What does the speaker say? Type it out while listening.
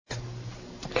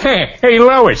Hey,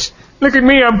 Lois, look at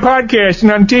me, I'm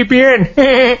podcasting on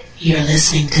TPN. You're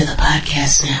listening to the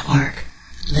Podcast Network.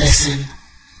 Listen,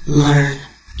 learn,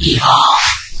 evolve.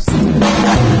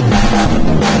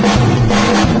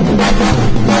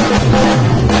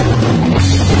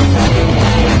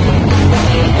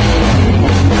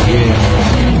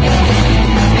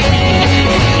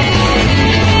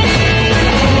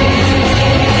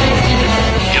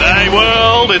 G'day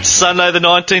world, it's Sunday the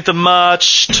 19th of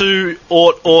March,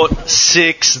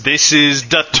 2006. This is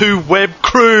the 2 Web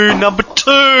Crew number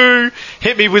 2.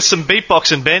 Hit me with some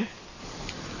beatboxing, Ben.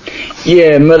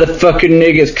 Yeah, motherfucking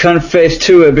niggas, cunt face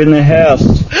 2 Web in the house.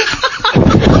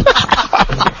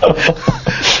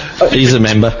 He's a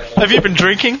member. Have you been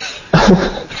drinking?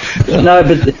 No,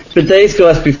 but these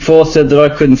guys before said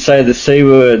that I couldn't say the C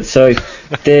word, so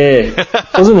there.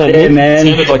 Wasn't that there, Nick? man?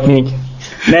 Sounded like Nick.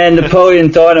 Man,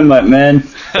 Napoleon Dynamite, man.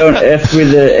 Don't F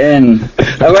with the N.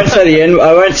 I won't say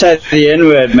the N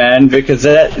word, man, because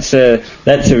that's a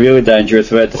really dangerous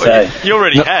word to say. You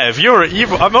already have.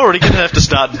 I'm already going to have to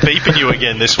start beeping you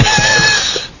again this week.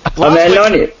 Oh man,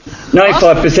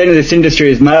 95% of this industry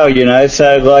is male, you know.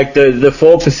 So like the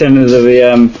 4% of the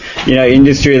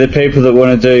industry, the people that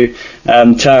want to do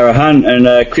Tara Hunt and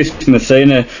Chris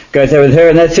Messina goes out with her,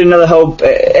 and that's another whole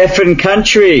effing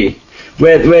country.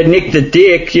 Where Nick the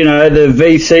Dick, you know, the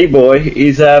VC boy,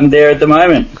 is there at the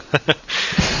moment.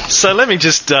 So let me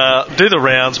just do the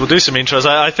rounds. We'll do some intros.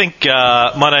 I think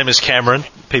my name is Cameron.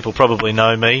 People probably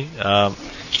know me.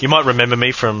 You might remember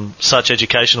me from such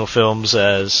educational films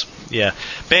as,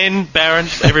 Ben, Barron,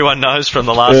 everyone knows from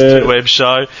the last 2 Web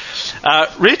show.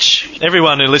 Rich,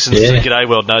 everyone who listens to the GDAY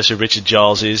World knows who Richard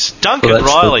Giles is. Duncan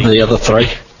Riley. The other 3.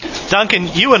 Duncan,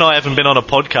 you and I haven't been on a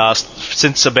podcast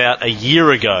since about a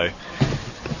year ago.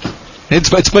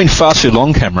 It's been far too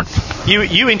long, Cameron.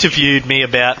 You interviewed me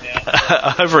about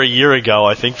over a year ago,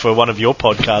 I think, for one of your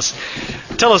podcasts.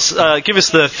 Tell us, give us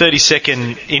the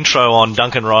 30-second intro on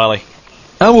Duncan Riley.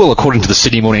 Oh, well, according to the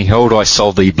Sydney Morning Herald, I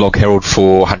sold the Blog Herald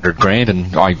for $100,000,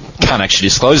 and I can't actually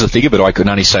disclose the figure, but I can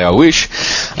only say I wish.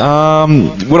 What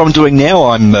I'm doing now,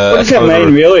 I'm... what does that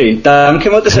mean, really?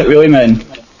 Duncan, what does that really mean?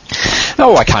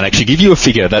 Oh, I can't actually give you a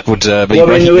figure. That would be... Well,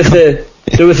 I mean,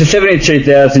 there was a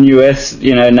 72,000 US,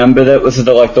 number that was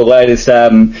the latest,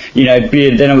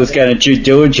 bid. Then it was going to due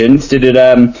diligence. Did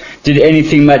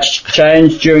anything much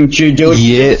change during due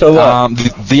diligence? Yeah,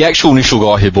 the actual initial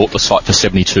guy who bought the site for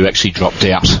 72 actually dropped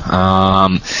out.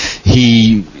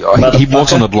 He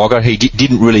was on the blogger. He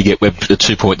didn't really get Web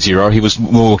 2.0. He was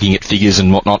more looking at figures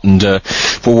and whatnot, and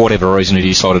for whatever reason he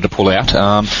decided to pull out.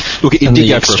 Look, it did the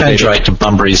go exchange rate to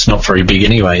Bunbury is not very big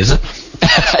anyway, is it?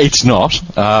 It's not.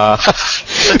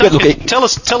 But look, tell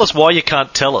us why you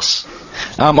can't tell us.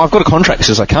 I've got a contract that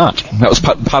says I can't. That was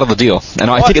part of the deal, and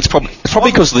I think it's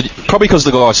probably because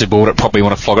the guys who bought it probably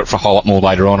want to flog it for a whole lot more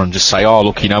later on and just say, oh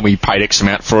look, we paid X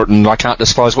amount for it, and I can't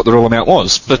disclose what the real amount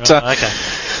was. But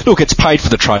look, it's paid for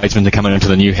the tradesmen to come into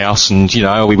the new house, and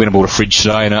we went and bought a fridge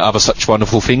today and other such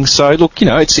wonderful things. So look,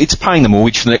 it's paying the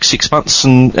mortgage for the next 6 months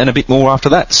and a bit more after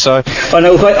that. So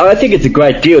I think it's a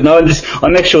great deal. No,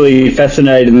 I'm actually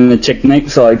fascinated in the technique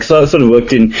side, because I sort of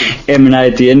worked in M&A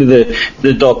at the end of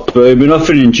the doc boom, and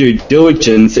often in due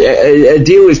diligence, a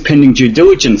deal is pending due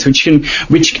diligence, which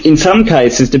in some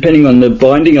cases, depending on the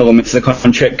binding elements of the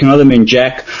contract, can either mean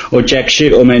jack or jack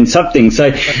shit or mean something.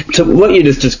 So what you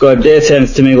just described there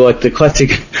sounds to me like the classic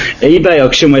eBay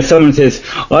auction where someone says,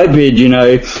 I bid,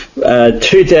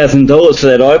 $2,000 for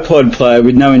that iPod player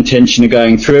with no intention of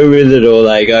going through with it, or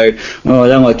they go, oh, I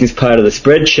don't like this part of the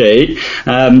spreadsheet.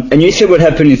 And you said what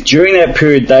happened is during that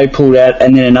period they pulled out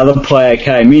and then another player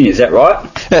came in. Is that right?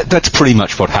 That's pretty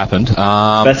much what happened.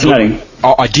 Fascinating. Look,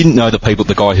 I didn't know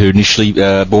the guy who initially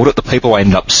bought it. The people I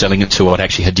ended up selling it to, I'd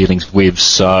actually had dealings with.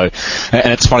 So,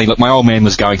 and it's funny. Look, my old man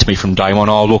was going to me from day one.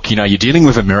 Oh, look, you're dealing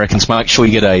with Americans. Make sure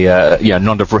you get a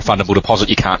non-refundable deposit.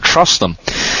 You can't trust them.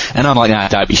 And I'm like, nah,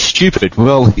 don't be stupid.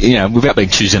 Well, without being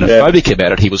too xenophobic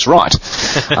about it, he was right.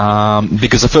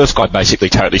 Because the first guy basically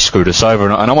totally screwed us over.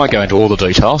 And I won't go into all the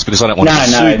details because I don't want to be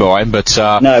sued by him. But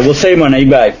no, we'll see him on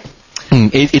eBay.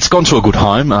 It's gone to a good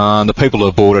home. The people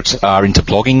who bought it are into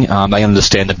blogging. They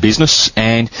understand the business.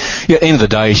 And at the end of the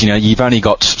day, you've only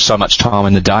got so much time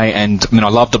in the day. And, I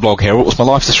love the Blog Herald. It was my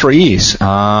life for 3 years.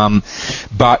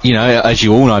 But, as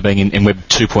you all know, being in Web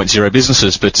 2.0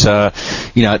 businesses, but,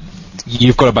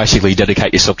 you've got to basically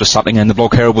dedicate yourself to something. And the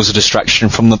Blog Herald was a distraction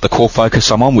from the core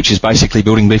focus I'm on, which is basically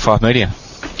building B5 Media.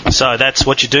 So that's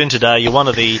what you're doing today. You're one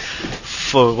of the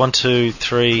four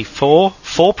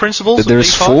principals.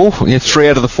 There's 4. Yeah, 3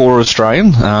 out of the 4 are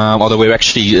Australian. Although we're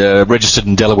actually registered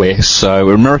in Delaware, so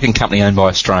we're an American company owned by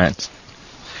Australians.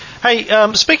 Hey,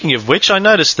 speaking of which, I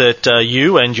noticed that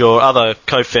you and your other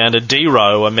co-founder,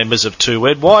 D-Row, are members of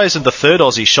 2WED. Why isn't the third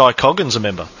Aussie, Shy Coggins, a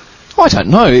member? I don't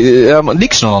know.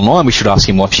 Nick's not online. We should ask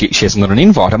him why she hasn't got an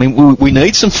invite. I mean, we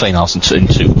need some females in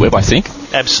 2WED, I think.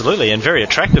 Absolutely, and very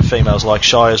attractive females like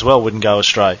Shy as well wouldn't go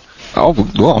astray. Oh,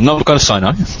 well, I'm not going to say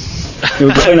no.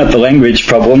 You'll clean up the language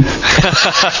problem.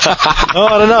 Oh,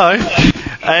 I don't know.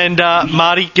 And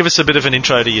Marty, give us a bit of an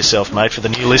intro to yourself, mate, for the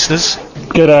new listeners.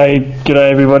 G'day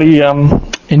everybody.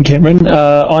 In Cameron,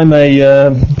 I'm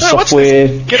a software.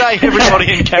 G'day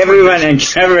everybody in Cameron. Everyone in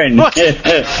Cameron. What?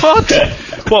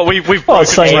 What? We've broken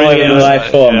saying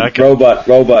Robot.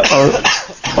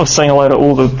 I was saying hello to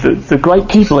all the great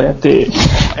people out there.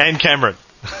 And Cameron.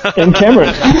 In Cameron.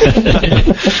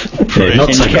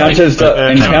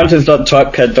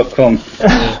 Encounters.typecad.com.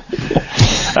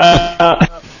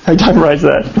 Hey, don't raise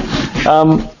that.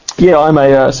 I'm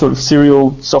a sort of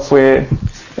serial software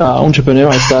entrepreneur.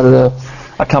 I started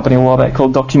a company a while back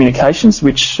called Doc Communications,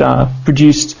 which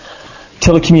produced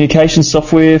telecommunications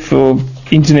software for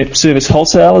internet service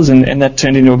wholesalers, and that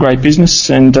turned into a great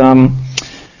business. And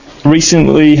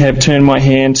recently have turned my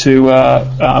hand to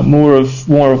more of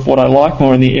what I like,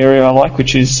 more in the area I like,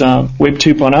 which is Web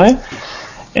 2.0.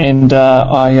 And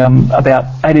I about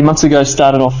 18 months ago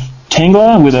started off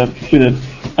Tangler with a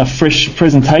fresh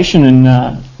presentation and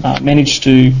managed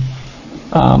to.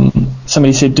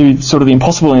 Somebody said do sort of the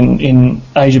impossible in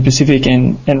Asia Pacific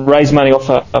and raise money off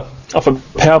a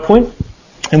PowerPoint.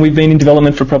 And we've been in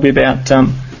development for probably about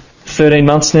 13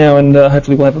 months now, and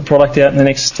hopefully we'll have a product out in the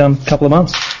next couple of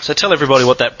months. So tell everybody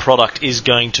what that product is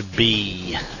going to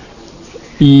be.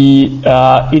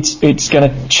 It's going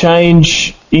to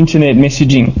change internet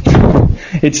messaging.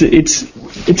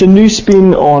 It's a new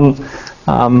spin on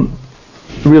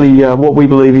really what we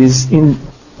believe is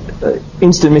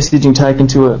instant messaging taken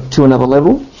to another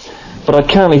level. But I'd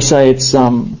currently say it's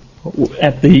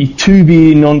at the 2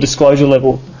 beer non-disclosure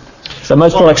level. So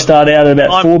most products start out at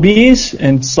about 4 beers,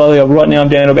 and slowly, right now I'm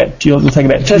down to about. It'll take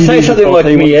about 2 beers. So say something like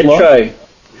Mietro.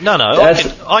 No,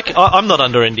 I'm not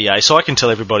under NDA, so I can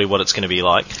tell everybody what it's going to be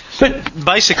like. But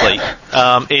basically,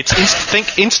 it's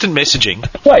think instant messaging.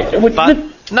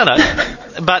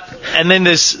 But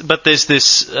there's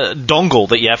this dongle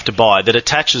that you have to buy that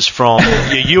attaches from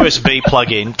your USB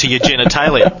plug-in to your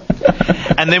genitalia.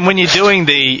 And then when you're doing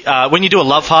when you do a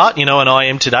love heart, an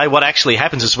IM today, what actually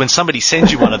happens is when somebody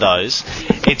sends you one of those,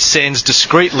 it sends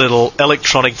discrete little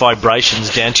electronic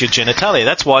vibrations down to your genitalia.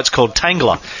 That's why it's called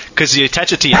Tangler, because you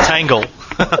attach it to your tangle.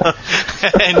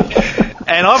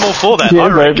 and I'm all for that. Yeah, I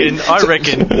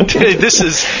reckon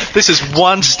this is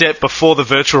one step before the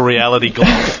virtual reality glove.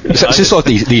 So it's just like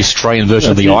the Australian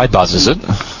version of the iBuzz, is it?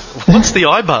 What's the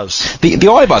iBuzz? The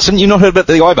iBuzz. Haven't you not heard about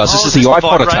the iBuzz? This is the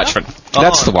iPod attachment.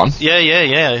 That's the one.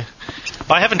 Yeah.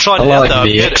 I haven't tried it out, though. Have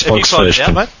you tried it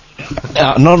out, mate?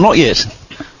 No, not yet.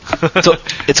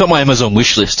 It's on my Amazon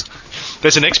wish list.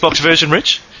 There's an Xbox version,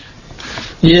 Rich?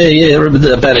 Yeah.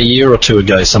 About a year or two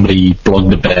ago, somebody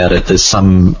blogged about it. There's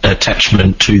some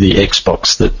attachment to the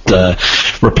Xbox that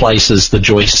replaces the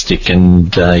joystick,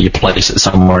 and you place it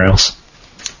somewhere else.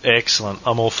 Excellent.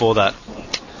 I'm all for that.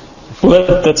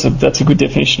 Well, that's a good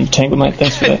definition of Tangle, mate.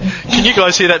 Thanks for that. Can you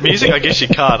guys hear that music? I guess you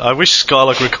can't. I wish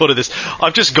Skylark recorded this.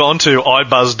 I've just gone to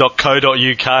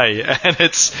ibuzz.co.uk, and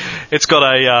it's got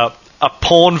a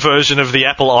porn version of the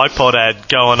Apple iPod ad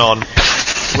going on.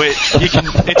 Where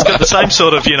it's got the same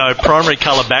sort of primary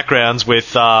colour backgrounds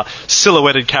with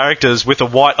silhouetted characters with a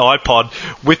white iPod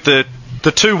with the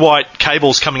 2 white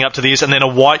cables coming up to the ears and then a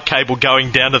white cable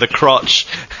going down to the crotch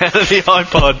out of the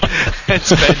iPod.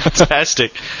 It's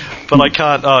fantastic. But I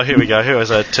can't. Oh, here we go. Here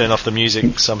as I turn off the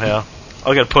music somehow.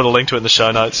 I've got to put a link to it in the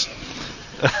show notes.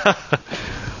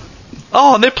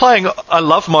 Oh, and they're playing I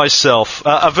Love Myself,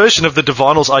 a version of the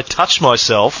Divinals I Touch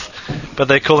Myself, but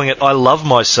they're calling it I Love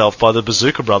Myself by the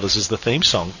Bazooka Brothers as the theme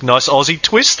song. Nice Aussie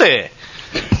twist there.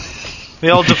 The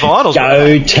old Divinals.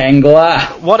 Go Tangler.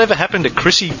 Whatever happened to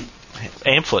Chrissy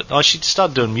Amphlett? Oh, she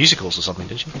started doing musicals or something,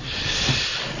 didn't she?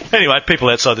 Anyway, people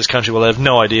outside this country will have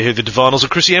no idea who the Divinals or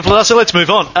Chrissy Amphlett are, so let's move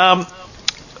on.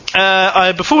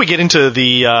 Before we get into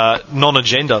the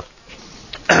non-agenda,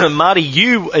 Marty,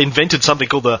 you invented something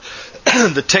called the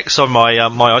tech. So my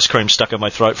ice cream stuck in my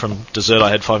throat from dessert I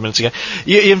had 5 minutes ago.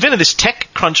 You invented this Tech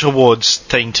Crunch Awards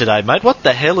thing today, mate. What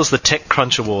the hell is the Tech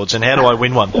Crunch Awards, and how do I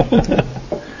win one?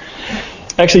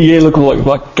 Actually, yeah. Look,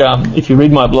 if you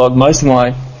read my blog, most of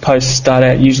my posts start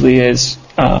out usually as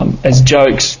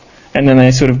jokes, and then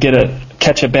they sort of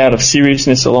catch a bout of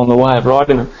seriousness along the way of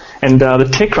writing them. And the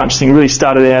Tech Crunch thing really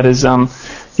started out as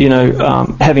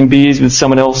having beers with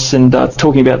someone else and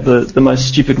talking about the most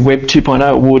stupid Web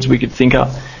 2.0 awards we could think up.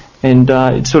 and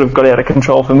it sort of got out of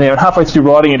control from there. And halfway through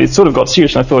writing it, it sort of got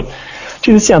serious, and I thought,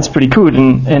 gee, this sounds pretty good.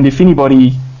 And if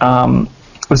anybody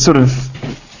was sort of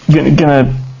going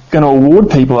to award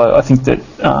people, I think that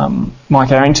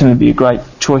Mike Arrington would be a great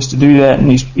choice to do that,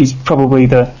 and he's probably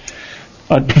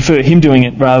I'd prefer him doing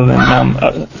it rather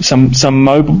than some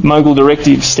mogul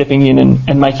directive stepping in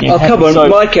and making it happen. Come on, so,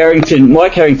 Mike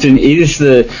Arrington is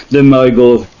the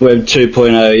mogul of Web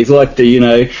 2.0. He's like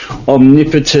the,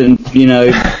 omnipotent,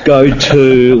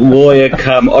 go-to lawyer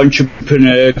come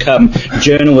entrepreneur come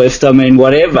journalist,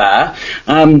 whatever.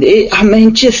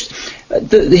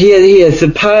 He has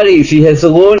the parties, he has the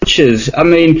launches.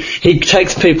 He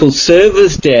takes people's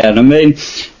servers down.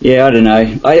 I don't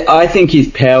know. I think his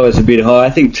power is a bit high. I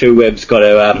think 2Web's got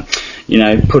to,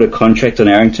 put a contract on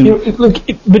Arrington. Look,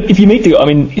 but if you meet the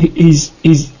guy,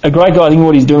 he's a great guy. I think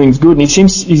what he's doing is good, and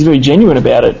he's very genuine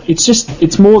about it.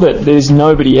 It's more that there's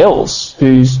nobody else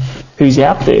who's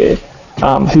out there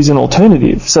who's an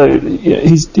alternative. So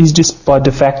he's just by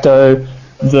de facto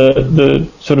the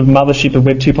sort of mothership of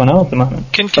Web 2.0 at the moment.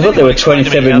 I thought there were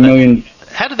 27 million.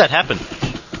 How did that happen?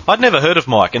 I'd never heard of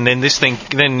Mike, and then this thing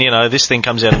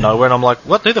comes out of nowhere, and I'm like,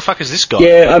 what? Who the fuck is this guy?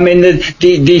 Yeah,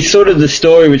 the sort of the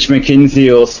story which McKinsey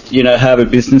or Harvard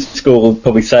Business School will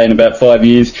probably say in about 5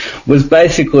 years was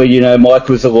basically, Mike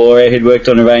was a lawyer. He'd worked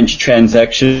on a range of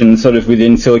transactions sort of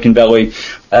within Silicon Valley,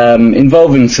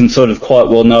 involving some sort of quite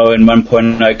well-known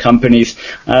 1.0 companies.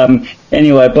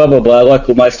 Anyway, blah, blah, blah, like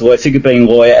most lawyers, sick of being a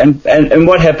lawyer. And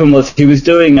what happened was he was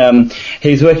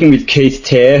working with Keith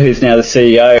Tare, who's now the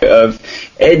CEO of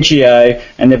Edgio,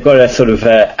 and they've got a sort of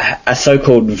a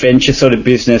so-called venture sort of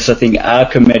business, I think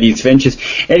Archimedes Ventures.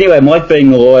 Anyway, Mike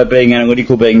being a lawyer, being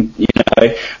analytical, being,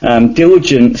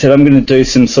 diligent, said, I'm going to do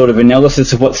some sort of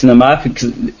analysis of what's in the market,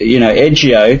 because,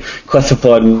 Edgio,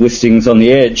 classified listings on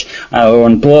the edge, or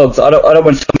on blogs. I don't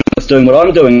want someone else doing what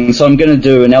I'm doing, so I'm going to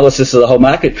do analysis of the whole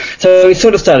market. So he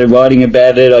sort of started writing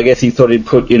about it. I guess he thought he'd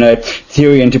put,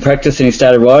 theory into practice, and he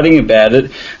started writing about it.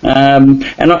 And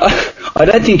I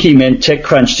don't think he meant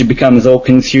TechCrunch to become as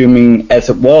all-consuming as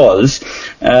it was.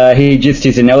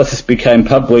 His analysis became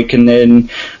public, and then,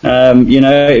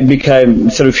 it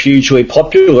became sort of hugely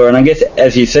popular. And I guess,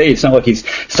 as you see, it's not like he's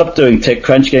stopped doing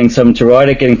TechCrunch, getting someone to write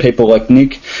it, getting people like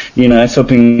Nick,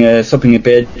 swapping a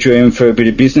bedroom for a bit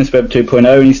of business, Web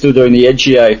 2.0, and he's still doing the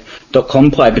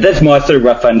Edgio.com play. But that's my sort of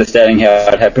rough understanding how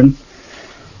it happened.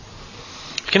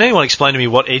 Can anyone explain to me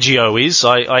what Edgio is?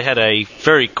 I had a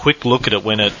very quick look at it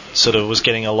when it sort of was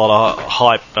getting a lot of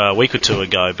hype a week or two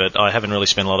ago, but I haven't really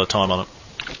spent a lot of time on it.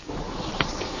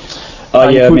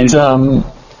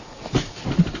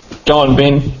 Go on,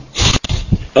 Ben.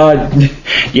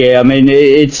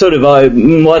 It's sort of,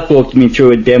 Mike walked me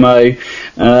through a demo,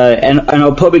 and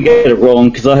I'll probably get it wrong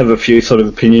because I have a few sort of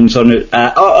opinions on it.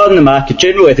 On the market,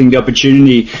 generally I think the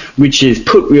opportunity, which is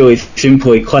put really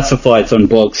simply, classifieds on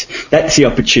blogs, that's the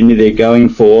opportunity they're going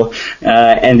for,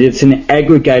 and it's an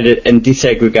aggregated and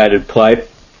disaggregated play.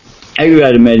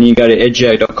 Aggregated meaning you go to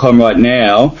edgio.com right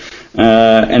now,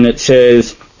 and it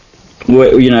says,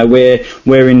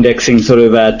 we're indexing sort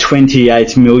of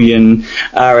 28 million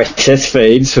RSS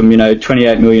feeds from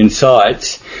 28 million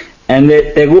sites, and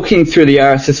they're looking through the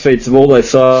RSS feeds of all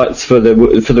those sites for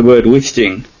the word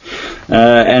listing.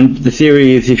 And the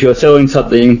theory is if you're selling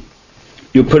something,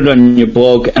 you'll put it on your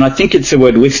blog, and I think it's the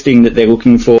word listing that they're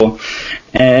looking for.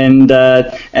 And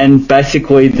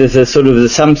basically there's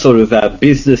some sort of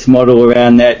business model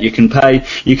around that. You can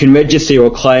register or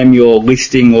claim your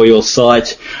listing or your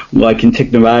site, like in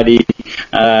Technorati.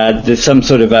 There's some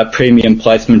sort of a premium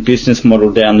placement business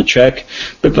model down the track.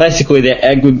 But basically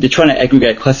they're trying to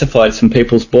aggregate classifieds from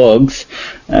people's blogs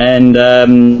and,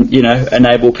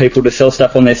 enable people to sell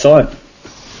stuff on their site.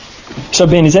 So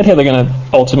Ben, is that how they're going to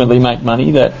ultimately make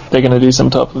money? That they're going to do some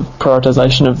type of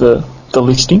prioritisation of the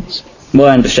listings?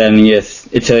 My understanding, yes,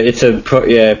 it's a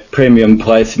premium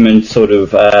placement sort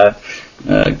of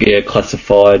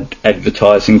classified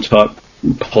advertising type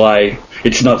play.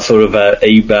 It's not sort of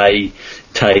eBay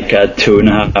take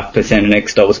 2.5% and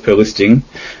X dollars per listing.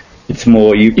 It's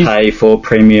more you pay for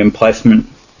premium placement.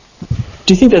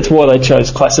 Do you think that's why they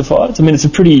chose classifieds? It's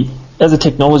as a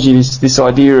technology, this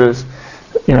idea of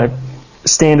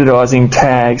standardising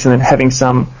tags and then having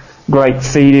some great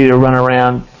feeder to run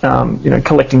around,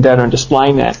 collecting data and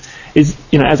displaying that is,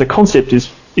 as a concept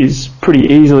is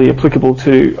pretty easily applicable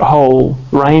to a whole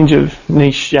range of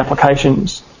niche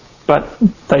applications. But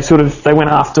they went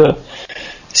after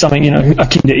something,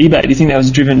 akin to eBay. Do you think that was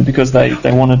driven because they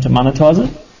wanted to monetize it?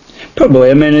 Probably.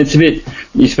 It's a bit,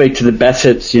 you speak to the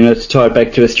Bassetts, to tie it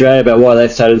back to Australia about why they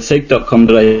started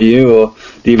seek.com.au or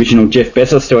the original Jeff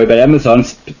Bezos story about Amazon.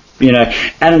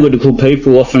 analytical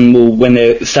people often will, when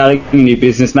they're starting a new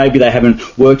business, maybe they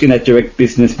haven't worked in that direct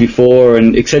business before,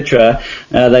 and etc.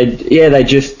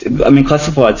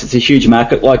 Classifieds, it's a huge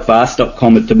market, like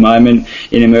Vast.com at the moment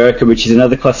in America, which is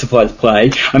another classifieds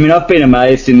play. I mean, I've been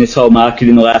amazed in this whole market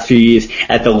in the last few years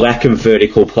at the lack of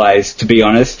vertical plays, to be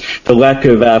honest, the lack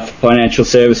of financial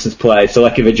services plays, the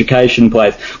lack of education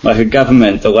plays, lack of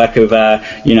government, the lack of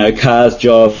cars,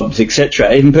 jobs,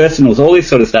 etc., even personals, all this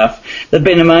sort of stuff. They've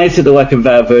been amazed at the lack of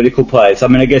vertical plays. I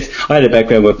mean, I guess I had a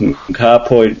background working in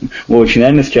CarPoint, watching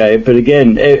that in Australia, but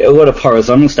again, a lot of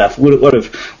horizontal stuff, a lot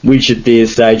of widget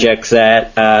this, Ajax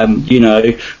that,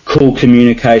 cool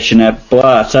communication app,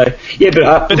 blah. So yeah, but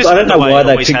I don't know why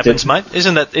they picked happens, mate.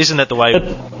 Isn't that the way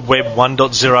Web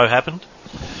 1.0 happened?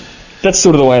 That's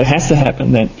sort of the way it has to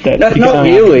happen. That not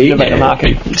really. The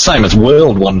market. Same as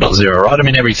World 1.0, right? I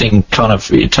mean, everything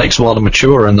it takes a while to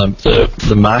mature, and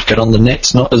the market on the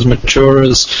net's not as mature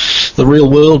as the real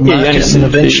world market, and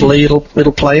eventually it'll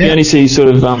play out. You only see sort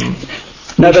of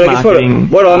no, but I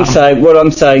guess what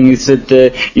I'm saying is that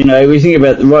we think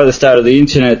about right at the start of the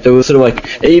internet, there was sort of like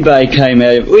eBay came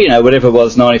out, whatever it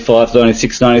was, 95,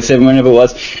 96, 97, whenever it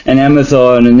was, and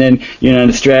Amazon, and then in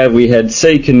Australia we had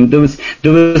Seek, and there was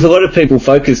a lot of people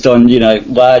focused on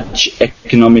large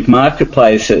economic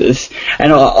marketplaces,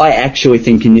 and I actually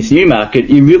think in this new market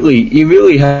you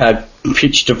really had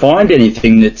pitch to find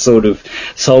anything that's sort of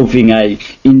solving a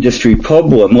industry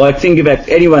problem. Like, think about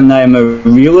anyone name a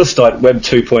real estate Web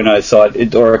 2.0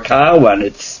 site or a car one.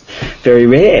 It's very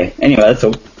rare. Anyway, that's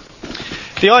all.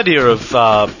 The idea of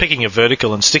picking a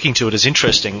vertical and sticking to it is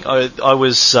interesting. I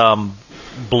was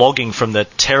blogging from the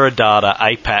Teradata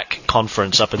APAC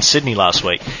conference up in Sydney last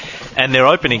week, and their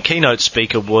opening keynote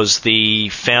speaker was the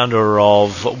founder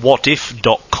of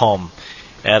whatif.com.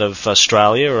 Out of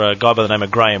Australia, a guy by the name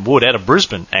of Graham Wood, out of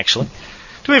Brisbane, actually.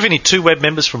 Do we have any 2Web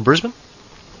members from Brisbane?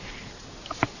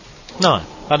 No.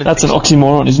 That's an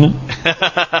oxymoron, isn't it?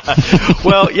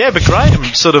 Well, yeah, but Graham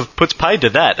sort of puts paid to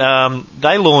that.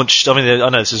 They launched, I know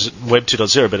this is Web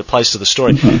 2.0, but it plays to the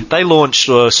story. Mm-hmm. They launched,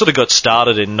 sort of got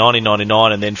started in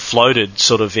 1999 and then floated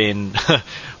sort of in,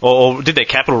 or did their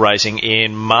capital raising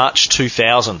in March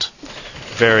 2000.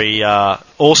 Very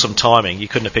awesome timing. You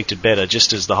couldn't have picked it better,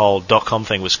 just as the whole .com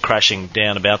thing was crashing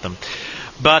down about them.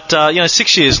 But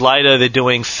 6 years later, they're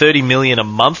doing $30 million a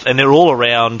month, and they're all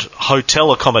around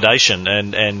hotel accommodation.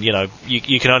 And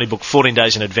you can only book 14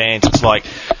 days in advance. It's like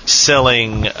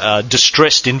selling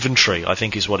distressed inventory, I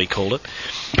think is what he called it.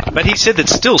 But he said that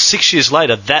still 6 years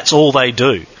later, that's all they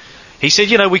do. He said,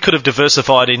 we could have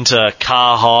diversified into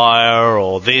car hire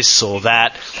or this or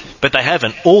that, but they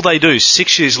haven't. All they do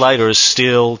 6 years later is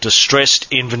still distressed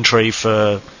inventory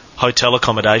for hotel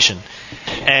accommodation.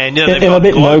 And I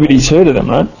bet nobody's heard of them,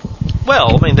 right?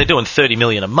 Well, I mean, they're doing $30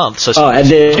 million a month. So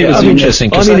it's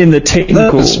interesting. In the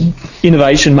technical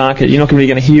innovation market, you're not really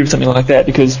going to hear of something like that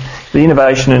because the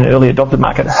innovation and early adopter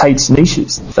market hates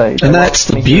niches. And that's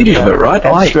the beauty of it, right?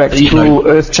 Abstract, cool,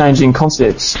 earth-changing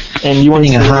concepts, and you want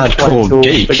to a hardcore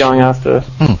geek. They're going after.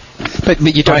 But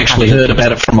you don't actually heard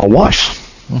about it from my wife.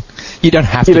 You don't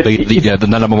have to be the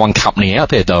number one company out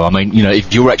there, though. I mean,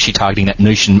 if you're actually targeting that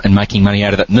niche and making money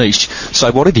out of that niche,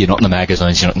 so what if you're not in the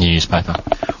magazines, you're not in the newspaper?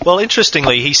 Well,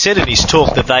 interestingly, he said in his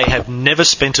talk that they have never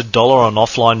spent $1 on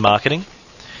offline marketing,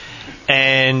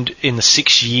 and in the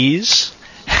 6 years,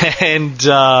 and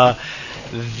that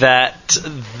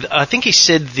I think he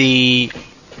said the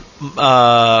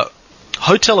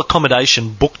hotel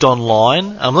accommodation booked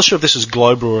online, I'm not sure if this was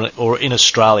global or in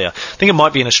Australia. I think it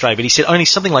might be in Australia, but he said only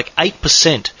something like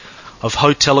 8% of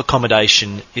hotel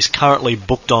accommodation is currently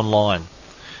booked online.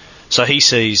 So he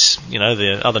sees,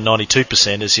 the other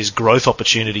 92% as his growth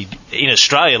opportunity in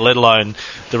Australia, let alone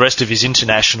the rest of his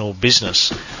international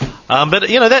business. But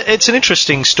it's an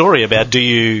interesting story about, do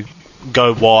you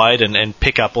go wide and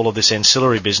pick up all of this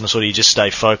ancillary business, or do you just stay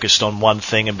focused on one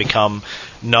thing and become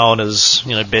known as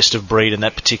best of breed in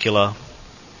that particular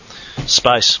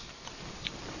space?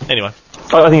 Anyway,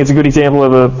 I think it's a good example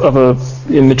of a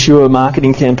mature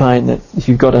marketing campaign, that if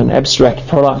you've got an abstract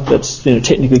product that's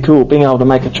technically cool, being able to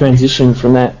make a transition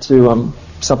from that to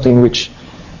something which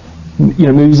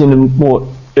moves into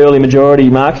more early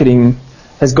majority marketing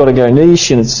has got to go niche,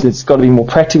 and it's got to be more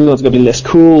practical, it's got to be less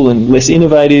cool and less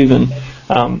innovative, and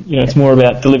it's more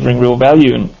about delivering real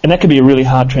value, and that could be a really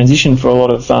hard transition for a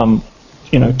lot of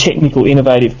technical,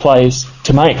 innovative players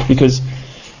to make, because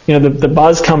the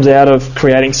buzz comes out of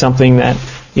creating something that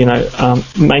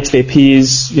makes their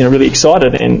peers really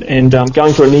excited, and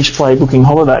going for a niche play, booking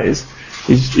holidays,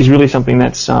 is really something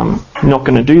that's not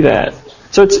going to do that.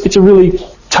 So it's a really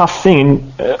tough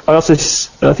thing. I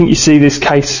think you see this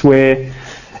case where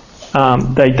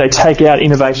they take out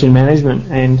innovation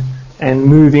management and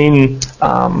move in,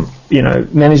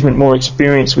 management more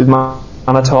experience with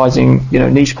monetizing,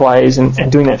 niche players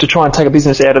and doing that to try and take a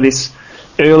business out of this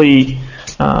early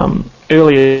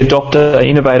adopter,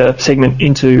 innovator segment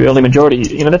into early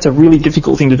majority. That's a really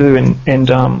difficult thing to do,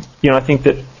 and I think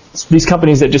that these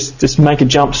companies that just make a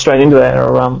jump straight into that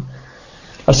are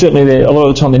certainly, a lot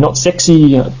of the time they're not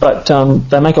sexy, but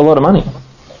they make a lot of money.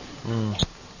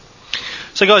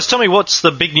 So guys, tell me, what's the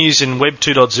big news in Web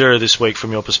 2.0 this week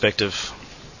from your perspective?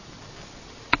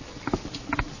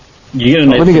 You're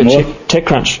going to need some more.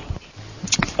 TechCrunch.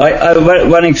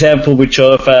 One example which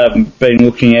I've been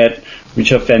looking at,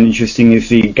 which I found interesting, is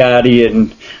the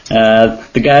Guardian.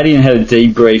 The Guardian had a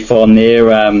debrief on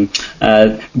their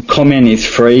comment is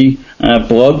free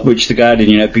blog, which the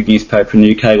Guardian, big newspaper in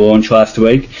the UK, launched last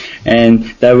week, and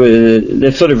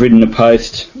they've sort of written a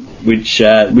post which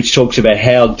talks about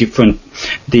how different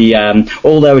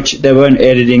although they weren't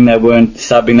editing, they weren't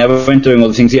subbing, they weren't doing all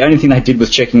the things. The only thing they did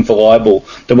was checking for libel,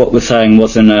 that what we're saying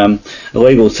wasn't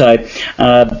illegal. So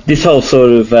this whole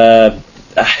sort of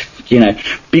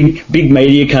big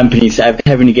media companies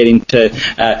having to get into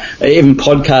even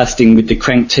podcasting with the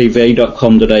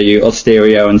cranktv.com.au,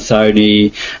 Austereo and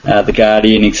Sony, the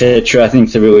Guardian, etc. I think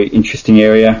it's a really interesting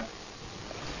area.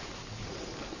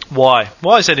 Why?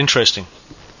 Why is that interesting?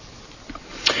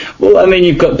 Well, I mean,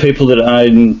 you've got people that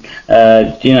own,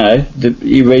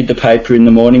 you read the paper in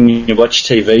the morning, you watch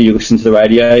TV, you listen to the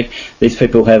radio. These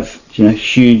people have,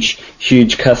 huge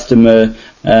customer,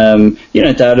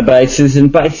 databases,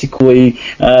 and basically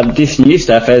this new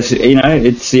stuff, as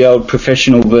it's the old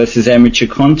professional versus amateur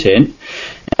content,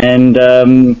 and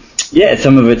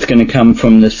some of it's going to come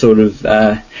from the sort of,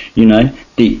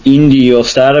 the indie or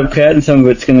startup crowd, and some of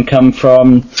it's going to come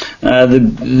from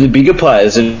the bigger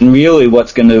players. And really,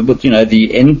 what's going to,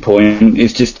 the end point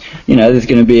is just, there's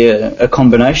going to be a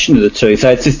combination of the two. So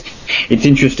it's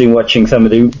interesting watching some of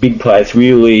the big players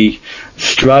really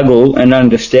struggle and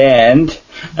understand,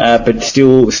 but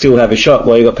still have a shot.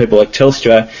 Well, you've got people like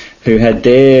Telstra who had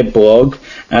their blog.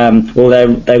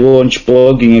 They launched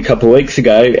blogging a couple of weeks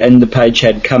ago, and the page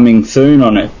had coming soon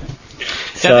on it.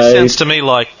 Now, this sounds to me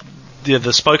like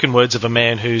the spoken words of a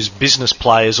man whose business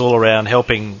play is all around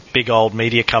helping big old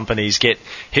media companies get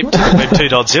hip to the Web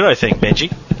 2.0 thing,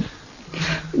 Benji.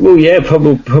 Well, yeah,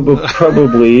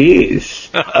 probably is.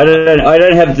 I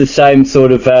don't have the same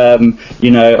sort of, they're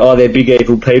big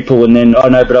evil people, and then,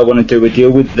 but I want to do a deal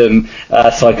with them,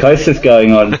 psychosis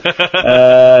going on.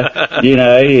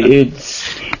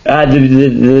 It's,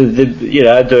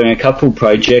 doing a couple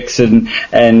projects, and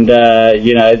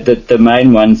the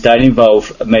main ones don't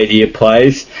involve media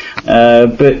plays.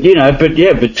 But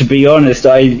to be honest,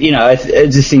 I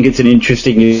just think it's an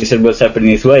interesting, you said what's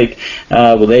happening this week.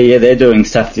 They're doing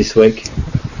stuff this week.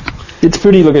 It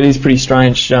is pretty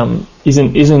strange.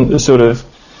 Isn't the sort of,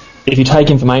 if you take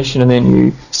information and then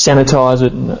you sanitize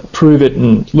it and prove it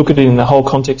and look at it in the whole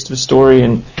context of a story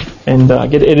and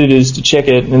get editors to check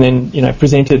it and then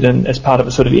present it as part of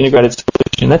a sort of integrated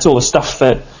solution. That's all the stuff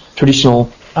that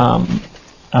traditional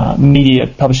media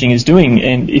publishing is doing.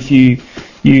 And if you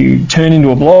turn into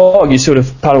a blog, you sort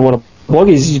of, part of what a blog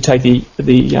is you take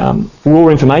the raw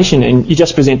information and you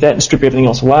just present that and strip everything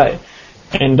else away.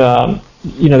 And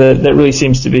that really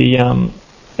seems to be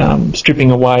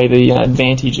stripping away the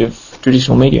advantage of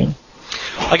traditional media.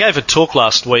 I gave a talk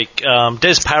last week.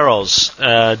 Des Parros,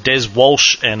 Des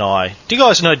Walsh and I. Do you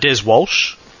guys know Des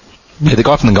Walsh? Yeah, the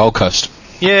guy from the Gold Coast.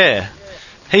 Yeah.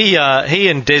 He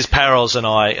and Des Parros and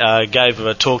I gave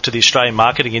a talk to the Australian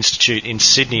Marketing Institute in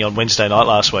Sydney on Wednesday night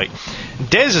last week.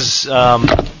 Des is,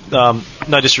 no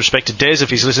disrespect to Des if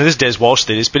he's listening, this is Des Walsh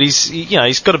that is, but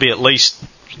he's got to be at least,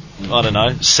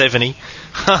 70.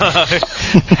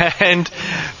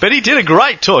 But he did a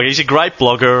great talk. He's a great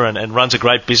blogger and runs a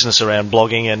great business around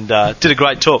blogging and did a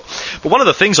great talk. But one of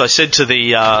the things I said to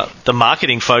the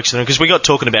marketing folks, because we got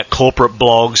talking about corporate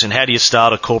blogs and how do you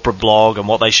start a corporate blog and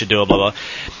what they should do, blah, blah.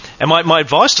 And my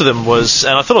advice to them was,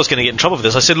 and I thought I was going to get in trouble for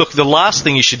this, I said, look, the last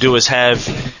thing you should do is have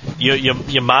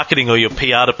your marketing or your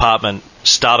PR department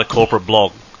start a corporate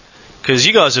blog. Because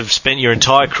you guys have spent your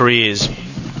entire careers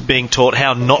being taught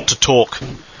how not to talk.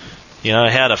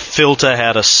 How to filter,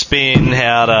 how to spin,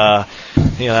 how to,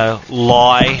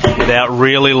 lie without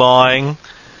really lying.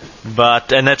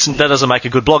 And that doesn't make a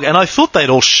good blog. And I thought they'd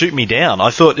all shoot me down.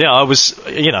 I thought, I was,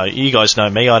 you guys know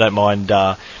me, I don't mind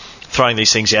throwing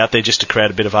these things out there just to create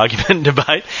a bit of argument and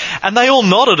debate. And they all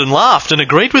nodded and laughed and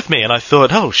agreed with me. And I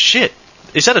thought, oh shit,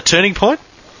 is that a turning point?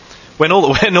 When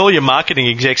all your marketing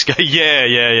execs go,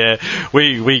 yeah,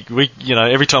 we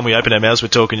every time we open our mouths we're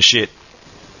talking shit.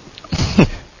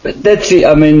 But that's it.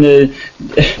 I mean,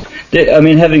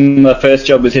 having my first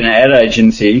job was in an ad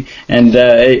agency, and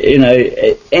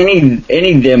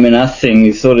any them and us thing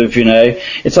is sort of,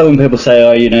 it's like when people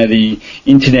say, the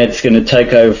internet's going to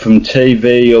take over from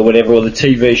TV or whatever, or the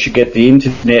TV should get the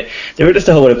internet. There are just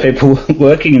a whole lot of people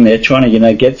working in there trying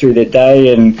to, get through their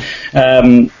day and,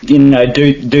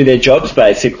 do their jobs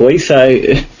basically. So,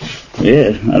 yeah,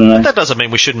 I don't know. That doesn't mean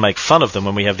we shouldn't make fun of them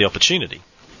when we have the opportunity.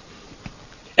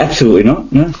 Absolutely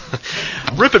not, no.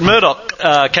 Rupert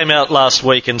Murdoch came out last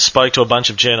week and spoke to a bunch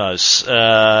of journos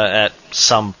at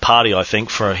some party, I think,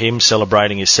 for him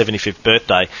celebrating his 75th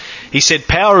birthday. He said,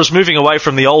 "Power is moving away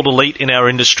from the old elite in our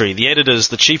industry, the editors,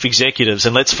 the chief executives,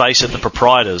 and let's face it, the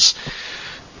proprietors."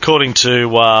 According to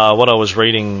what I was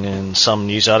reading in some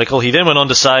news article, he then went on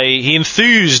to say he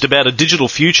enthused about a digital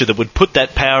future that would put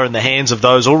that power in the hands of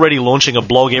those already launching a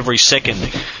blog every second,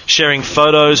 sharing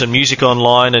photos and music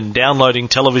online, and downloading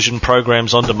television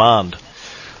programs on demand.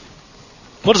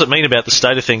 What does it mean about the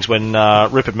state of things when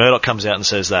Rupert Murdoch comes out and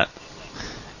says that?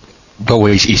 Well,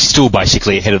 he's still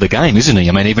basically ahead of the game, isn't he?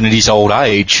 I mean, even at his old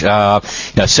age, so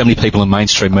many people in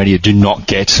mainstream media do not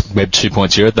get Web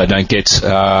 2.0. They don't get,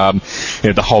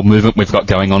 the whole movement we've got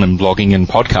going on in blogging and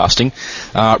podcasting.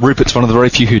 Rupert's one of the very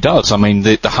few who does. I mean,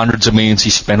 the hundreds of millions he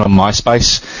spent on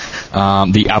MySpace,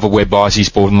 the other web buys he's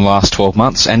bought in the last 12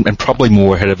 months, and probably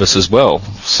more ahead of us as well.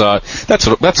 So that's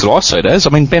what I see it as. I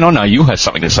mean, Ben, I know you have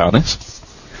something to say on this.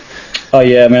 Oh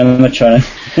yeah, I mean, I'm not trying to.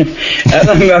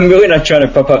 I'm really not trying to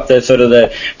prop up the sort of the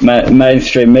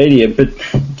mainstream media, but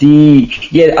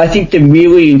I think the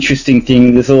really interesting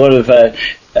thing. There's a lot of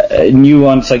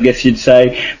nuance, I guess you'd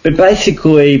say, but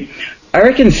basically, I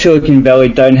reckon Silicon Valley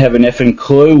don't have an effing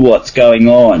clue what's going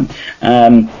on.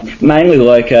 Mainly,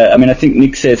 I think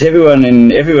Nick says everyone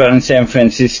in San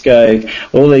Francisco,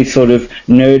 all these sort of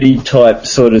nerdy type,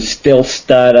 sort of stealth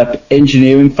startup,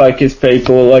 engineering focused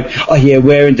people,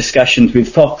 we're in discussions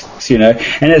with Fox,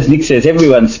 And as Nick says,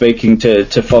 everyone's speaking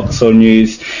to Fox or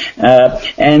News.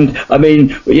 And I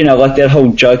mean, like that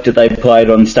whole joke that they played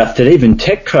on stuff that even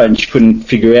TechCrunch couldn't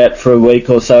figure out for a week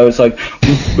or so. It's like,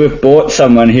 we've bought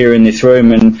someone here in this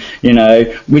room, and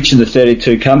which of the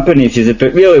 32 companies is it?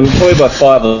 But really, we're probably by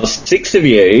 5 or 6 of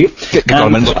you.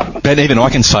 Ben, even I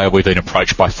can say we've been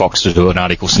approached by Fox to do an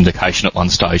article syndication at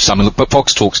one stage. But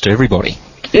Fox talks to everybody.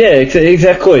 Yeah,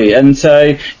 exactly. And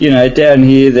so down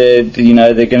here, they're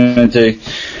going to do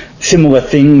similar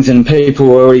things, and people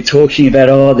are already talking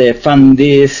about they're fund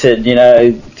this and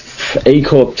E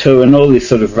Corp 2 and all this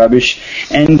sort of rubbish,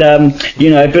 and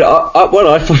but what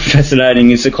I find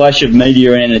fascinating is the clash of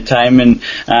media and entertainment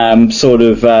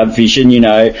vision.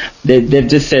 They've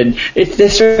just said their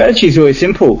strategy is really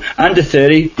simple: under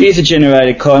 30, user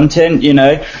generated content.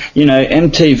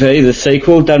 MTV, the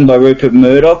sequel done by Rupert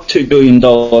Murdoch, $2 billion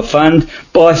fund,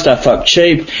 buy stuff up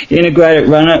cheap, integrate it,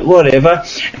 run it, whatever.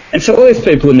 And so all these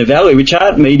people in the valley, which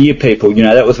aren't media people,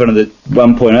 that was one of the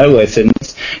 1.0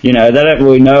 lessons. They don't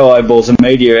really know eyeballs and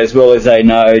media as well as they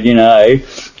know,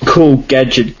 cool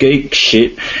gadget geek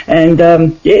shit. And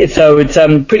so it's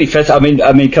pretty fascinating.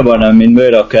 I mean, come on,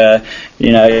 Murdoch.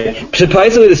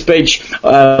 Supposedly the speech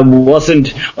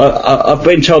wasn't. I've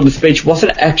been told the speech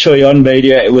wasn't actually on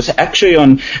media. It was actually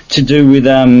on to do with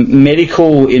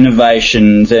medical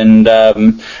innovations and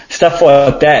stuff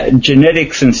like that,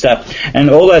 genetics and stuff, and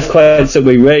all those quotes that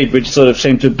we read, which sort of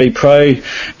seem to be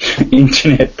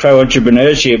pro-internet,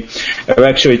 pro-entrepreneurship, are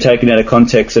actually taken out of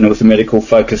context, and it was a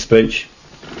medical-focused speech.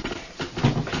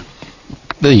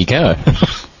 There you go.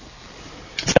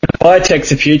 Biotech's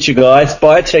the future, guys.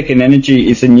 Biotech and energy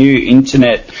is the new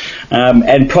internet.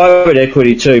 And private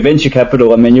equity too, venture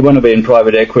capital. I mean, you want to be in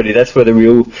private equity. That's where the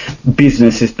real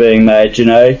business is being made,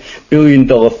 $1 billion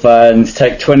funds,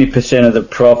 take 20% of the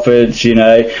profits,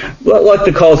 like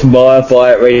the Coles and buy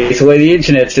it recently. The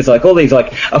internet's just like all these,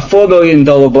 like a $4 million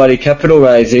bloody capital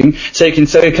raising, so you can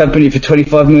sell your company for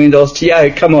 $25 million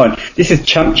to come on. This is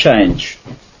chump change.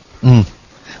 Mm.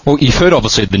 Well, you've heard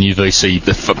obviously the new VC,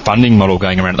 the funding model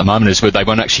going around at the moment is where they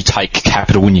won't actually take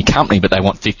capital in your company, but they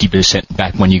want 50%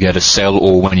 back when you go to sell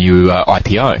or when you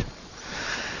IPO.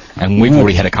 And we've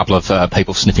already had a couple of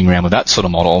people sniffing around with that sort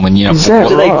of model. And Is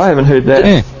that right? I haven't heard that.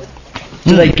 Yeah.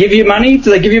 Do they give you money? Or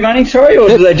do they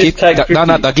just take 50?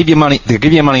 No, they'll give you money. They'll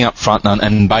give you money up front,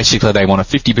 and basically they want a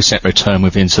 50% return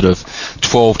within sort of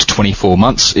 12 to 24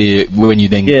 months when you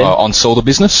then on-sell the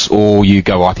business or you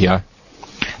go IPO.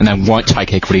 And they won't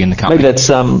take equity in the company. Maybe that's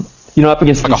up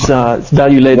against this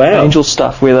value-led angel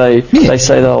stuff where they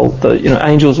say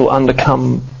angels will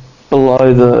undercome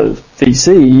below the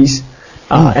VCs,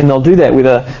 And they'll do that with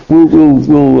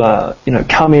we'll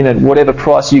come in at whatever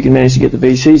price you can manage to get the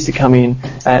VCs to come in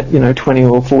at 20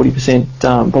 or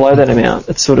 40% below that amount.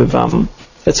 It's sort of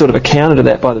a counter to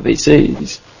that by the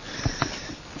VCs.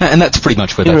 And that's pretty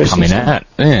much where they've come in at,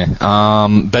 yeah.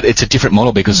 But it's a different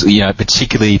model because,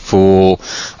 particularly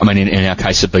in our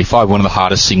case at B5, one of the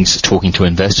hardest things talking to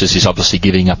investors is obviously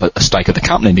giving up a stake of the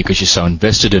company because you're so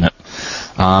invested in it.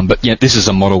 But this is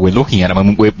a model we're looking at. I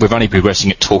mean, we're only progressing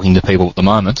at talking to people at the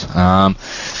moment. And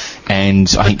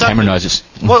I think Cameron knows this.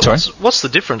 What's the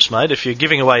difference, mate, if you're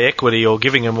giving away equity or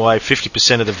giving them away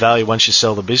 50% of the value once you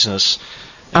sell the business?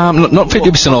 Not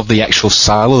 50% of the actual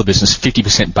sale of the business,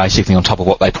 50% basically on top of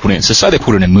what they put in. So say they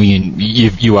put in $1 million,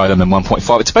 you owe them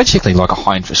 $1.5. It's basically like a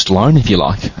high interest loan, if you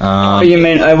like. You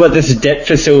mean, there's a debt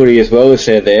facility as well, is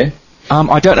there?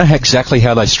 I don't know exactly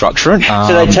how they structure it.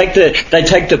 So they take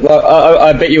the.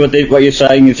 I bet you what you're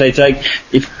saying is they take,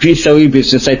 if you sell your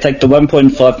business, they take the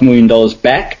 $1.5 million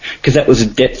back because that was a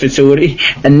debt facility,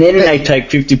 and then they take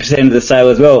 50% of the sale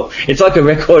as well. It's like a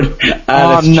record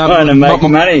artist trying to make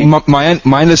money.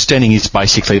 My understanding is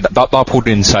basically that they'll put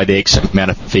in, say, the X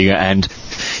amount of figure, and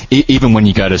even when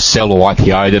you go to sell or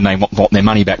IPO, then they want their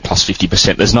money back plus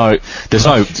 50%. There's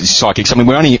no psychics. I mean,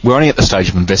 we're only at the stage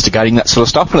of investigating that sort of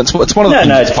stuff, and it's one of the things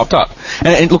that's popped up.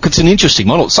 And look, it's an interesting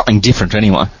model. It's something different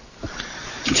anyway.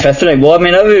 It's fascinating. Well, I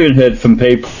mean, I've even heard from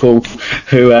people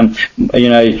who,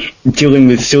 dealing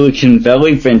with Silicon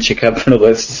Valley venture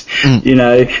capitalists,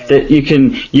 that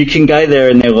you can go there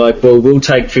and they're like, well, we'll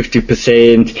take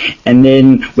 50% and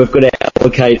then we've got to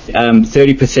allocate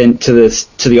 30%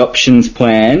 to the options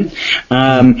plan,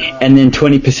 and then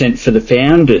 20% for the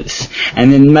founders,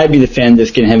 and then maybe the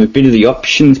founders can have a bit of the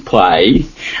options play.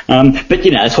 But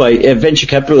that's why venture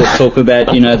capitalists talk about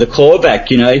the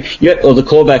clawback, or the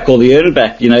clawback or the earn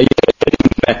back. You're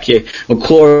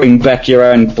clawing back your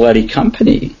own bloody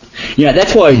company.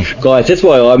 That's why, guys,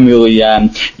 I'm really, I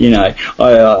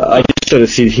just sort of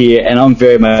sit here and I'm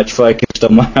very much focused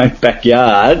on my own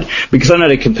backyard because I know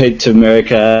to compete to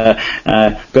America,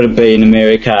 got to be in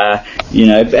America,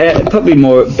 probably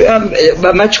more,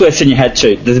 but much less than you had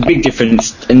to. There's a big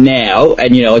difference now,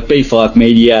 and, like B5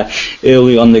 Media,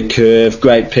 early on the curve,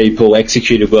 great people,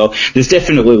 executed well. There's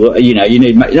definitely, you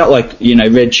need, not like,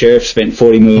 Red Sheriff spent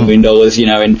 $40 million,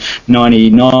 in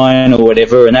 99 or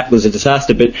whatever, and that was a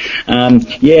disaster, but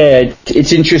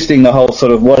it's interesting the whole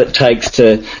sort of what it takes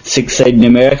to succeed in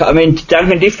America. I mean,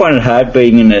 Duncan, do you find it hard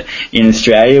being in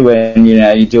Australia when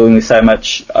you're dealing with so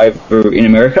much over in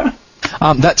America?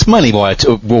 That's mainly why,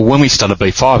 when we started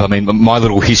B5, I mean, my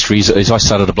little history is I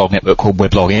started a blog network called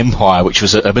Weblog Empire, which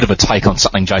was a bit of a take on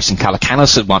something Jason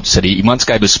Calacanis had once said. He once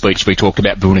gave a speech where he talked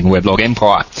about building a weblog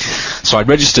empire. So I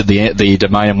registered the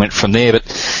domain and went from there. But,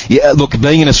 look,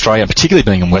 being in Australia, particularly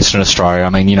being in Western Australia, I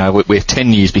mean, we're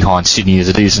 10 years behind Sydney as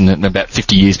it is and about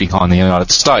 50 years behind the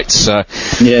United States. So,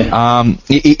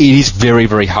 it is very,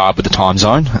 very hard with the time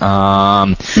zone.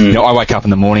 I wake up in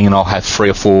the morning and I'll have 3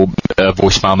 or 4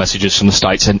 voicemail messages from the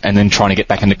States and then trying to get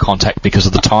back into contact because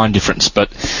of the time difference.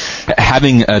 But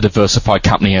having a diversified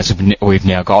company as we've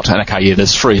now got, and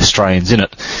there's 3 Australians in it,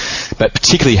 but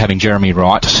particularly having Jeremy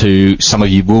Wright, who some of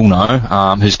you will know,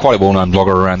 who's quite a well-known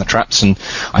blogger around the traps, and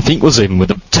I think was even with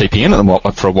the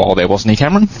TPN for a while there, wasn't he,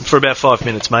 Cameron? For about 5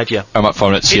 minutes, mate, yeah. About 5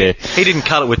 minutes, yeah. He didn't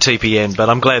cut it with TPN, but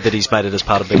I'm glad that he's made it as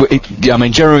part of it. I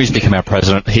mean, Jeremy's become our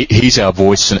president. He's our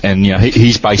voice, and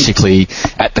he's basically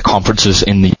at the conferences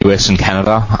in the US and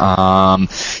Canada.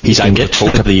 He's able to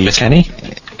talk to the... Can he?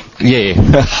 Yeah.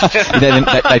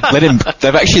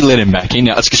 They've actually let him back in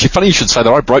now. It's funny you should say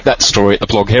that. I broke that story at the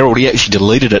Blog Herald. He actually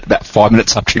deleted it about 5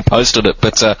 minutes after he posted it.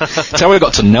 But that's how I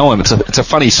got to know him. It's a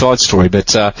funny side story. But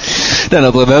they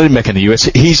let him back in the US.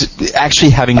 He's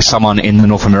actually having someone in the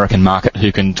North American market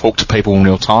who can talk to people in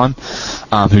real time,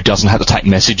 who doesn't have to take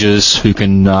messages, who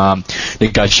can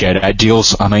negotiate our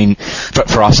deals. I mean,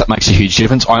 for us, that makes a huge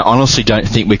difference. I honestly don't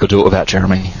think we could do it without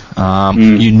Jeremy.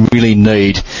 You really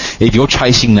need, if you're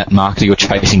chasing that market, you're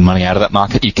chasing money out of that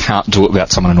market, you can't do it without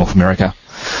someone in North America.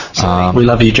 We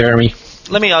love you, Jeremy.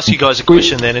 Let me ask you guys a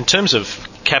question then. In terms of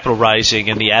capital raising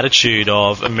and the attitude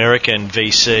of American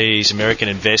VCs, American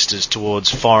investors towards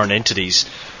foreign entities,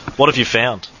 what have you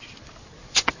found?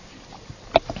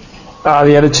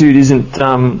 The attitude isn't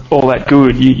all that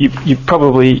good. You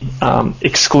probably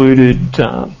excluded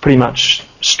pretty much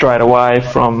straight away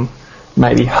from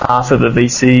maybe half of the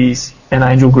VCs and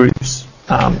angel groups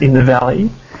in the Valley.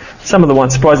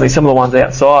 Surprisingly, some of the ones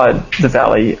outside the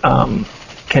Valley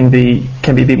can be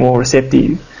a bit more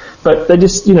receptive. But they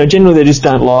just, generally they just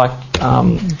don't like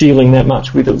dealing that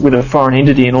much with a foreign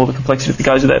entity and all the complexity that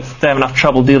goes with that. They have enough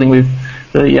trouble dealing with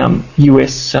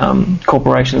US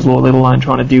corporations law, let alone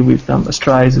trying to deal with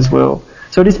Australia's as well.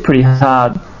 So it is pretty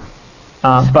hard.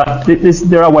 But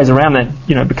there are ways around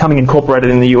that, becoming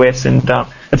incorporated in the US and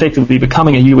effectively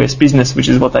becoming a US business, which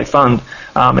is what they fund,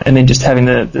 and then just having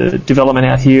the development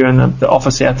out here and the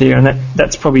office out there, and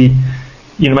that's probably,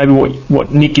 maybe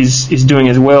what Nick is doing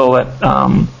as well.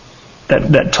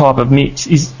 That type of mix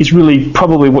is really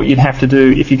probably what you'd have to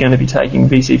do if you're going to be taking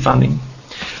VC funding.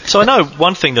 So I know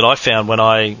one thing that I found when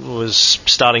I was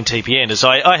starting TPN is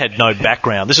I had no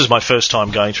background. This was my first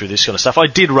time going through this kind of stuff. I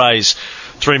did raise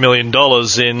 $3 million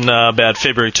in about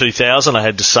February 2000, I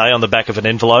had to say, on the back of an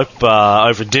envelope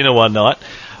over dinner one night,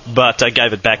 but I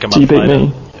gave it back a month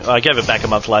later. I gave it back a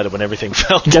month later when everything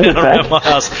fell down around my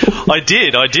house. I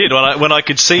did. When I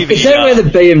could see the. Is that where the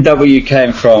BMW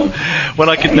came from? When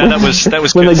I could. No, that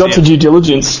was. When they got to due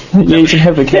diligence, you can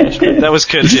have the cash. That was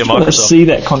courtesy of Microsoft. See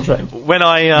that contract. When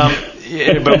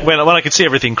but when I could see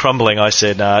everything crumbling, I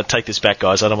said, "Take this back,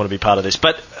 guys. I don't want to be part of this."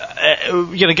 But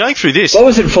going through this. What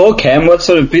was it for, Cam? What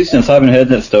sort of business? I haven't heard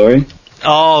that story.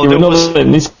 Oh, we're not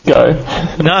letting this go.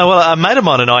 No, well, a mate of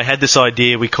mine and I had this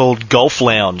idea we called Golf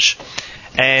Lounge.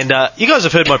 And you guys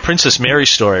have heard my Princess Mary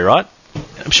story, right?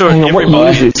 I'm sure everybody in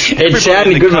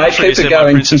the country has heard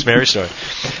my Princess Mary story.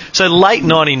 So late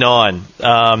 99,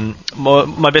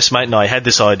 my best mate and I had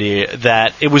this idea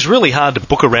that it was really hard to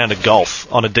book a round of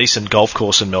golf on a decent golf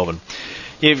course in Melbourne.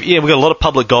 Yeah, we've got a lot of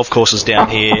public golf courses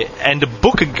down here, and to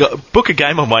book a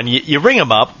game on one, you ring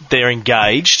them up, they're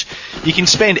engaged. You can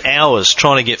spend hours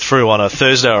trying to get through on a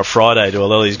Thursday or a Friday to a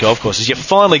lot of these golf courses. You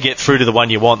finally get through to the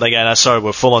one you want. They go, "No, sorry,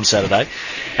 we're full on Saturday,"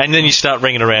 and then you start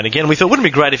ringing around again. We thought, wouldn't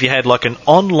it be great if you had like an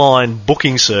online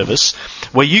booking service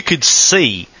where you could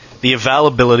see the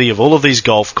availability of all of these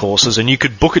golf courses and you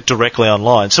could book it directly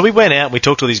online. So we went out and we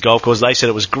talked to these golf courses. They said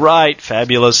it was great,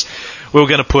 fabulous. We were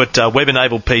going to put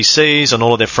web-enabled PCs on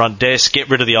all of their front desks, get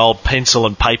rid of the old pencil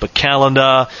and paper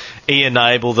calendar,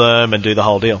 e-enable them and do the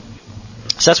whole deal.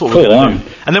 So that's what we're going to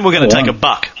do. And then we're going to take a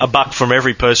buck from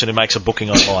every person who makes a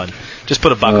booking online. Just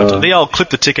put a buck on the old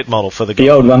clip the ticket model for the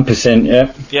old 1%,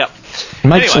 yeah. Yeah. It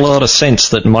makes a lot of sense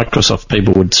that Microsoft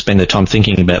people would spend their time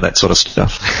thinking about that sort of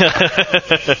stuff.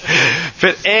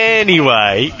 But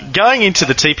anyway, going into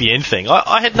the TPN thing,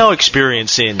 I had no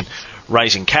experience in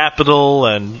raising capital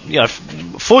and,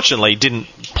 fortunately didn't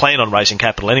plan on raising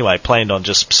capital anyway, planned on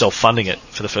just self-funding it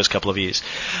for the first couple of years.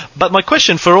 But my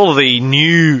question for all of the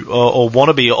new or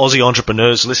wannabe Aussie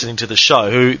entrepreneurs listening to the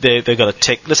show, who let's say they've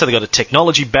got a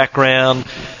technology background,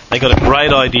 they got a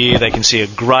great idea, they can see a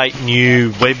great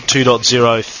new Web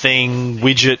 2.0 thing,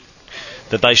 widget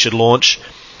that they should launch.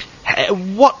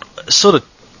 What sort of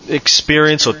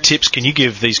experience or tips can you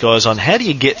give these guys on how do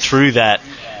you get through that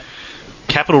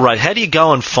capital rate? How do you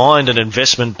go and find an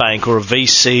investment bank or a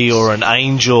VC or an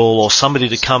angel or somebody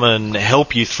to come and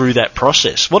help you through that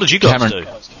process? What did you guys do?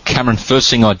 Cameron, first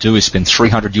thing I do is spend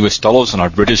 $300 and I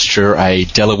register a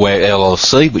Delaware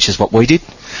LLC, which is what we did.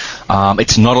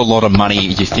 It's not a lot of money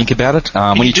if you think about it.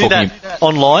 When you do that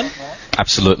online?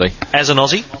 Absolutely. As an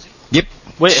Aussie? Yep.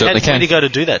 Where do you go to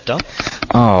do that, Don?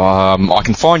 I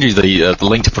can find you the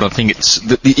link to put on. I think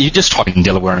you just type in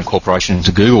Delaware Incorporation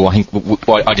into Google. I think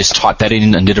I just typed that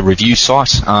in and did a review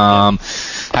site.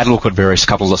 Had a look at various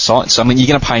couple of sites. I mean, you're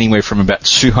going to pay anywhere from about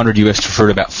 $200 to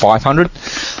about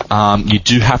 $500. You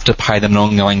do have to pay them an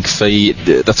ongoing fee.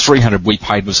 The $300 we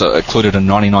paid was included in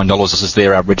 $99 as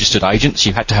they're our registered agents.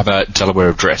 You had to have a Delaware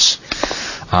address.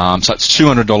 So it's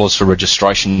 $200 for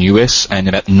registration US and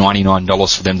about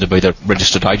 $99 for them to be the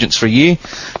registered agents for a year.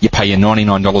 You pay your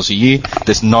 $99 a year.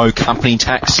 There's no company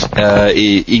tax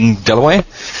in Delaware.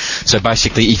 So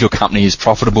basically, if your company is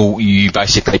profitable, you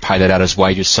basically pay that out as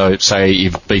wages. So say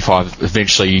if B5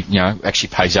 eventually, actually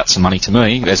pays out some money to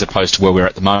me, as opposed to where we're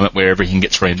at the moment, where everything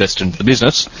gets reinvested into the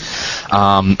business,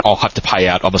 I'll have to pay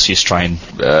out obviously Australian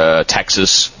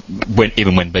taxes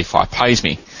even when B5 pays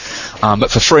me.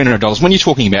 But for $300, when you're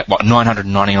talking about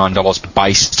 $999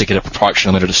 base to get a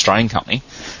proprietary limited Australian company,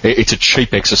 it's a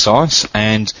cheap exercise.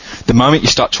 And the moment you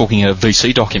start talking about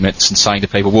VC documents and saying to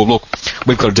people, well, look,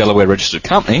 we've got a Delaware registered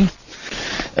company,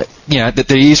 that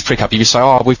the ears prick up. If you say,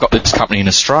 oh, we've got this company in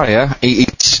Australia,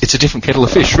 it's a different kettle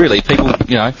of fish, really. People,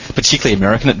 particularly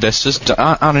American investors,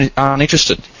 aren't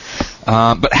interested.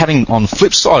 But having on the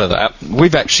flip side of that,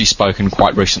 we've actually spoken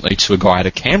quite recently to a guy out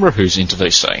of Canberra who's into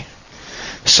VC.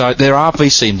 So there are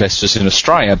VC investors in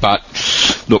Australia, but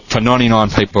look, for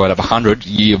 99 people out of 100,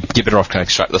 you're better off going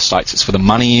straight to the States. It's where the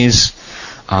money is.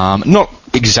 Not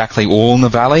exactly all in the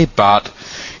Valley, but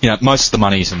most of the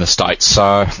money is in the States.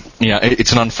 So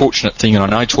it's an unfortunate thing, and I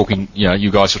know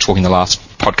you guys were talking the last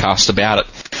podcast about it.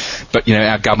 but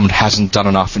our government hasn't done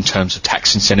enough in terms of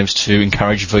tax incentives to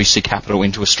encourage VC capital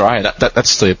into Australia.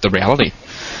 That's the reality.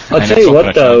 I'll tell you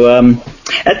what, though,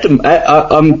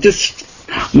 I'm just...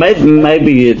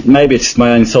 Maybe it's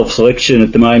my own self-selection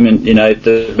at the moment,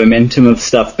 the momentum of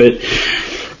stuff, but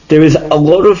there is a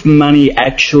lot of money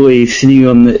actually sitting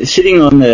on the